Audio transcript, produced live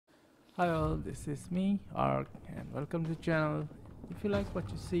Hi all, this is me, Ark, and welcome to the channel. If you like what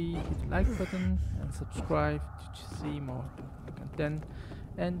you see, hit the like button and subscribe to see more content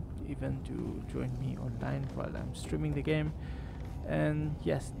and even to join me online while I'm streaming the game. And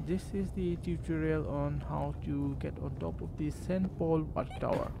yes, this is the tutorial on how to get on top of the St. Paul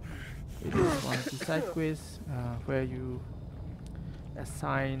Watchtower. It is one of the side quests where you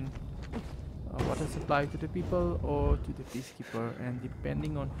assign water supply to the people or to the peacekeeper, and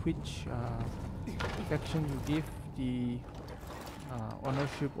depending on which faction you give the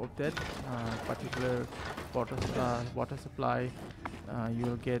ownership of that particular water supply,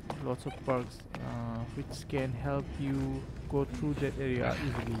 you'll get lots of perks which can help you go through that area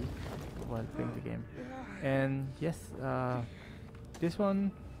easily while playing the game. And yes, this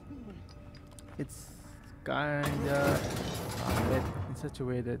one, it's kinda made in such a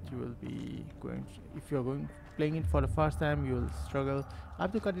way that you will be going if you're going playing it for the first time, you will struggle. I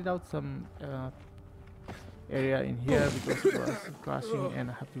have to cut it out some area in here because it was crashing,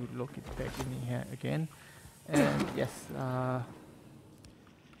 and I have to lock it back in here again. And yes,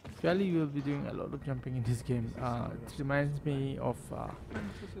 actually you will be doing a lot of jumping in this game. It reminds me of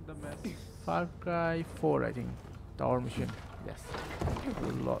Far Cry 4, I think, tower mission. Yes, a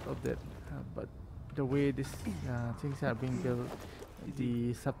lot of that, but the way these things are being built,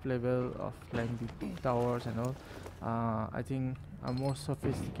 the sub level of climbing the towers and all, I think are more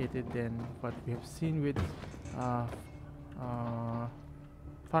sophisticated than what we have seen with uh, uh,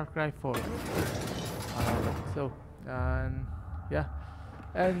 Far Cry 4. So, and yeah,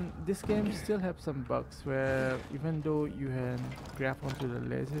 and this game still have some bugs where even though you can grab onto the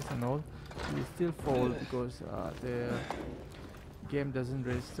lasers and all, you still fall because the game doesn't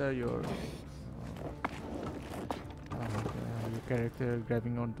register your character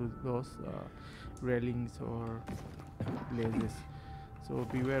grabbing onto those railings or lasers. So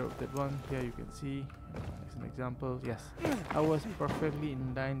beware of that one. Here you can see as an example. Yes, I was perfectly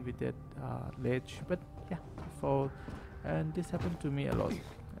in line with that ledge, but yeah, I fall, and this happened to me a lot,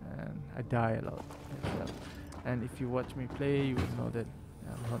 and I die a lot as well. And if you watch me play, you will know that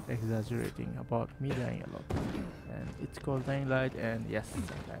I'm not exaggerating about me dying a lot. And it's called Dying Light, and yes,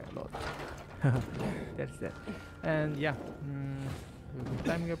 I die a lot. That's that. And yeah, we'll be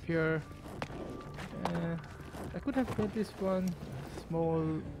climbing up here. I could have made this one small,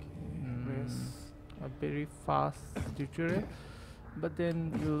 a very fast tutorial, but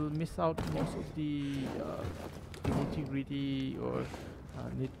then you'll miss out most of the nitty-gritty or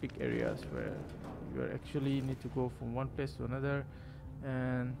nitpick areas where you actually need to go from one place to another.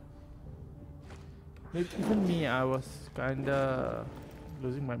 And even me, I was kinda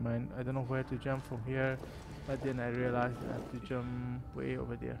losing my mind. I don't know where to jump from here, but then I realized I have to jump way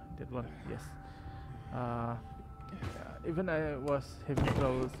over there. That one, yes. Even I was having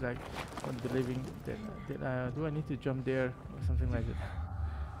troubles like on believing that do I need to jump there or something like that.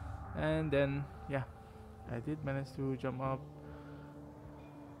 And then yeah, I did manage to jump up.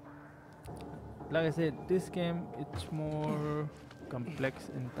 Like I said, this game it's more complex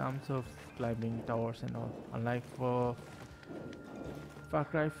in terms of climbing towers and all, unlike for Far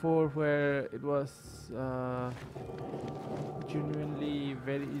Cry 4 where it was genuinely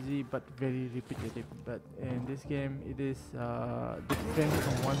very easy but very repetitive. But in this game it is different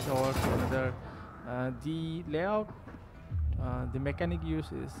from one tower to another. The layout, the mechanic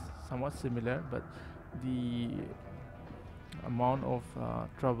used is somewhat similar, but the amount of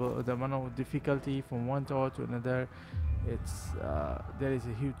trouble, the amount of difficulty from one tower to another, it's there is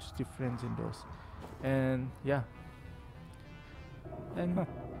a huge difference in those. And yeah, and it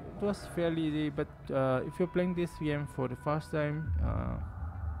was fairly easy. But if you're playing this game for the first time,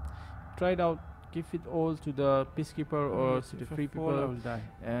 try it out. Give it all to the peacekeeper or to the free people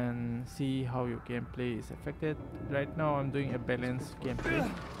and see how your gameplay is affected. Right now I'm doing a balanced gameplay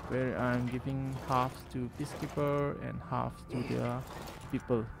where I'm giving half to peacekeeper and half to the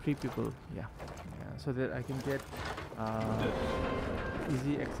free people. Yeah, so that I can get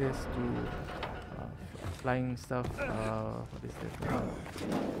easy access to flying stuff. What is that?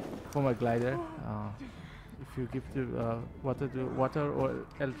 For my glider. If you give the water or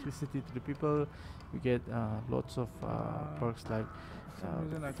electricity to the people, you get lots of perks like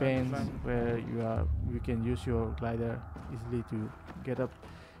fans where you can use your glider easily to get up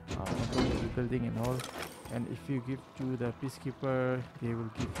on top of the building and all. And if you give to the peacekeeper, they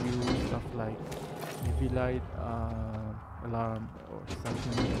will give you stuff like UV light, alarm or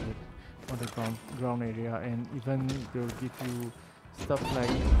something like that on the ground area, and even they will give you stuff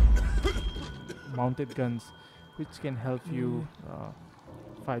like mounted guns which can help you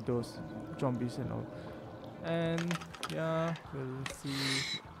fight those zombies and all. And yeah, we'll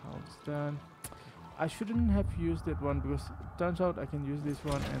see how Almost done. I shouldn't have used that one because it turns out I can use this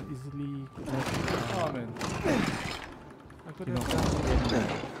one and easily could have, Oh man. I could you know, have done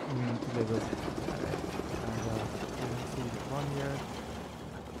immunity level. And you can see one here.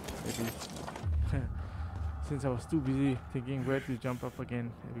 Maybe since I was too busy thinking where to jump up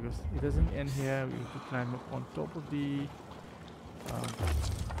again, because it doesn't end here. We have to climb up on top of the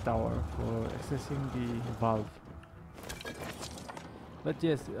tower for accessing the valve. But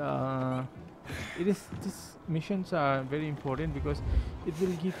yes, these missions are very important because it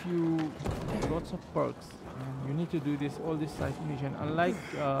will give you lots of perks, and you need to do all this side mission. Unlike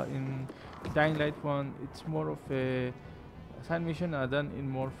in Dying Light 1, it's more of a side mission are done in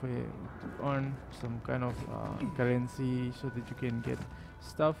more of a to earn some kind of currency so that you can get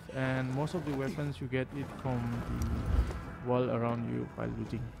stuff, and most of the weapons you get it from the wall around you while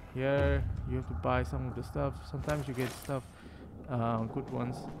looting. Here you have to buy some of the stuff. Sometimes you get stuff, good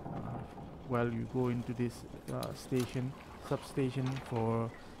ones, while you go into this substation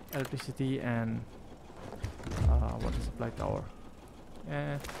for electricity and water supply tower.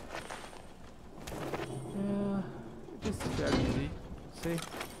 And it is very easy, say,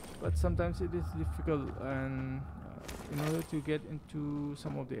 but sometimes it is difficult, and in order to get into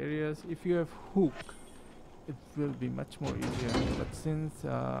some of the areas, if you have hook, it will be much more easier. But since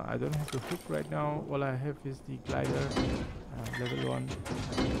I don't have the hook right now, all I have is the glider, level 1,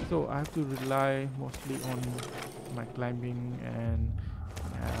 so I have to rely mostly on my climbing and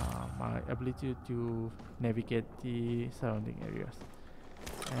my ability to navigate the surrounding areas.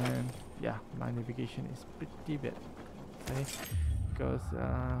 And yeah, my navigation is pretty bad, okay? Because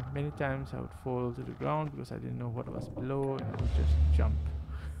many times I would fall to the ground because I didn't know what was below and I would just jump.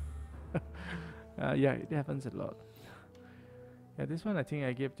 Yeah, it happens a lot. Yeah, this one I think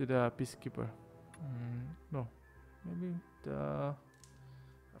I gave to the peacekeeper. No, maybe I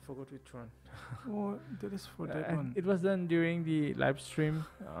forgot which one. Oh, that is for that one. It was done during the live stream.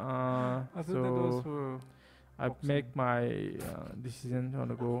 I thought that was for I boxing. make my decision on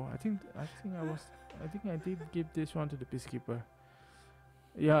the go. I think I did give this one to the peacekeeper.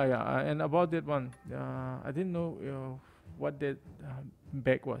 Yeah, and about that one, I didn't know what that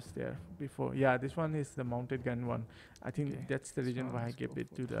bag was there before. Yeah, this one is the mounted gun one. I think Okay, that's the this reason one why I is gave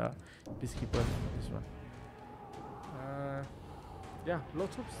it to for the peacekeeper. This one. Yeah,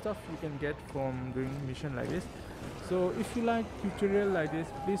 lots of stuff you can get from doing mission like this. So if you like tutorial like this,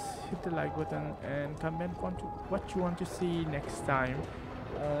 please hit the like button and comment what you want to see next time.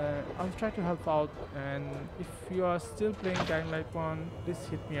 I'll try to help out, and if you are still playing Dying Light 1, please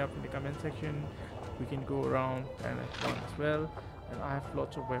hit me up in the comment section. We can go around Dying Light 1 as well, and I have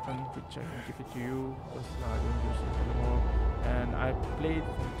lots of weapons which I can give it to you because I don't use it anymore, and I play it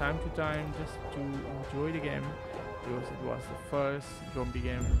from time to time just to enjoy the game because it was the first zombie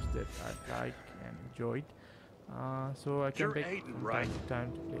game that I liked and enjoyed. So I came back from time to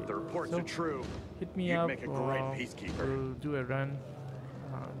time to play it. The reports So are true. hit me You'd up, make a great peacekeeper. we'll do a run.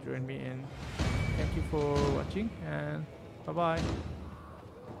 Join me in. Thank you for watching, and bye bye.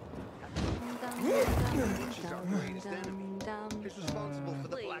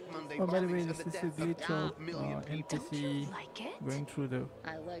 Oh, by the way, this is a glitch of NPC going through the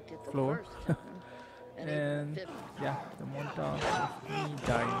floor. And yeah, the montage of me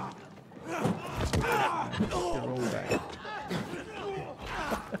dying. The wrong guy.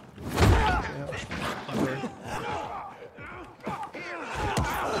 Yeah.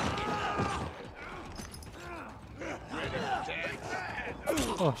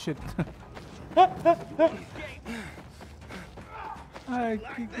 Oh shit. I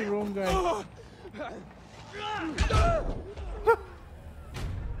kicked the wrong guy.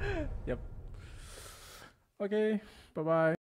 Yep. Okay, bye bye.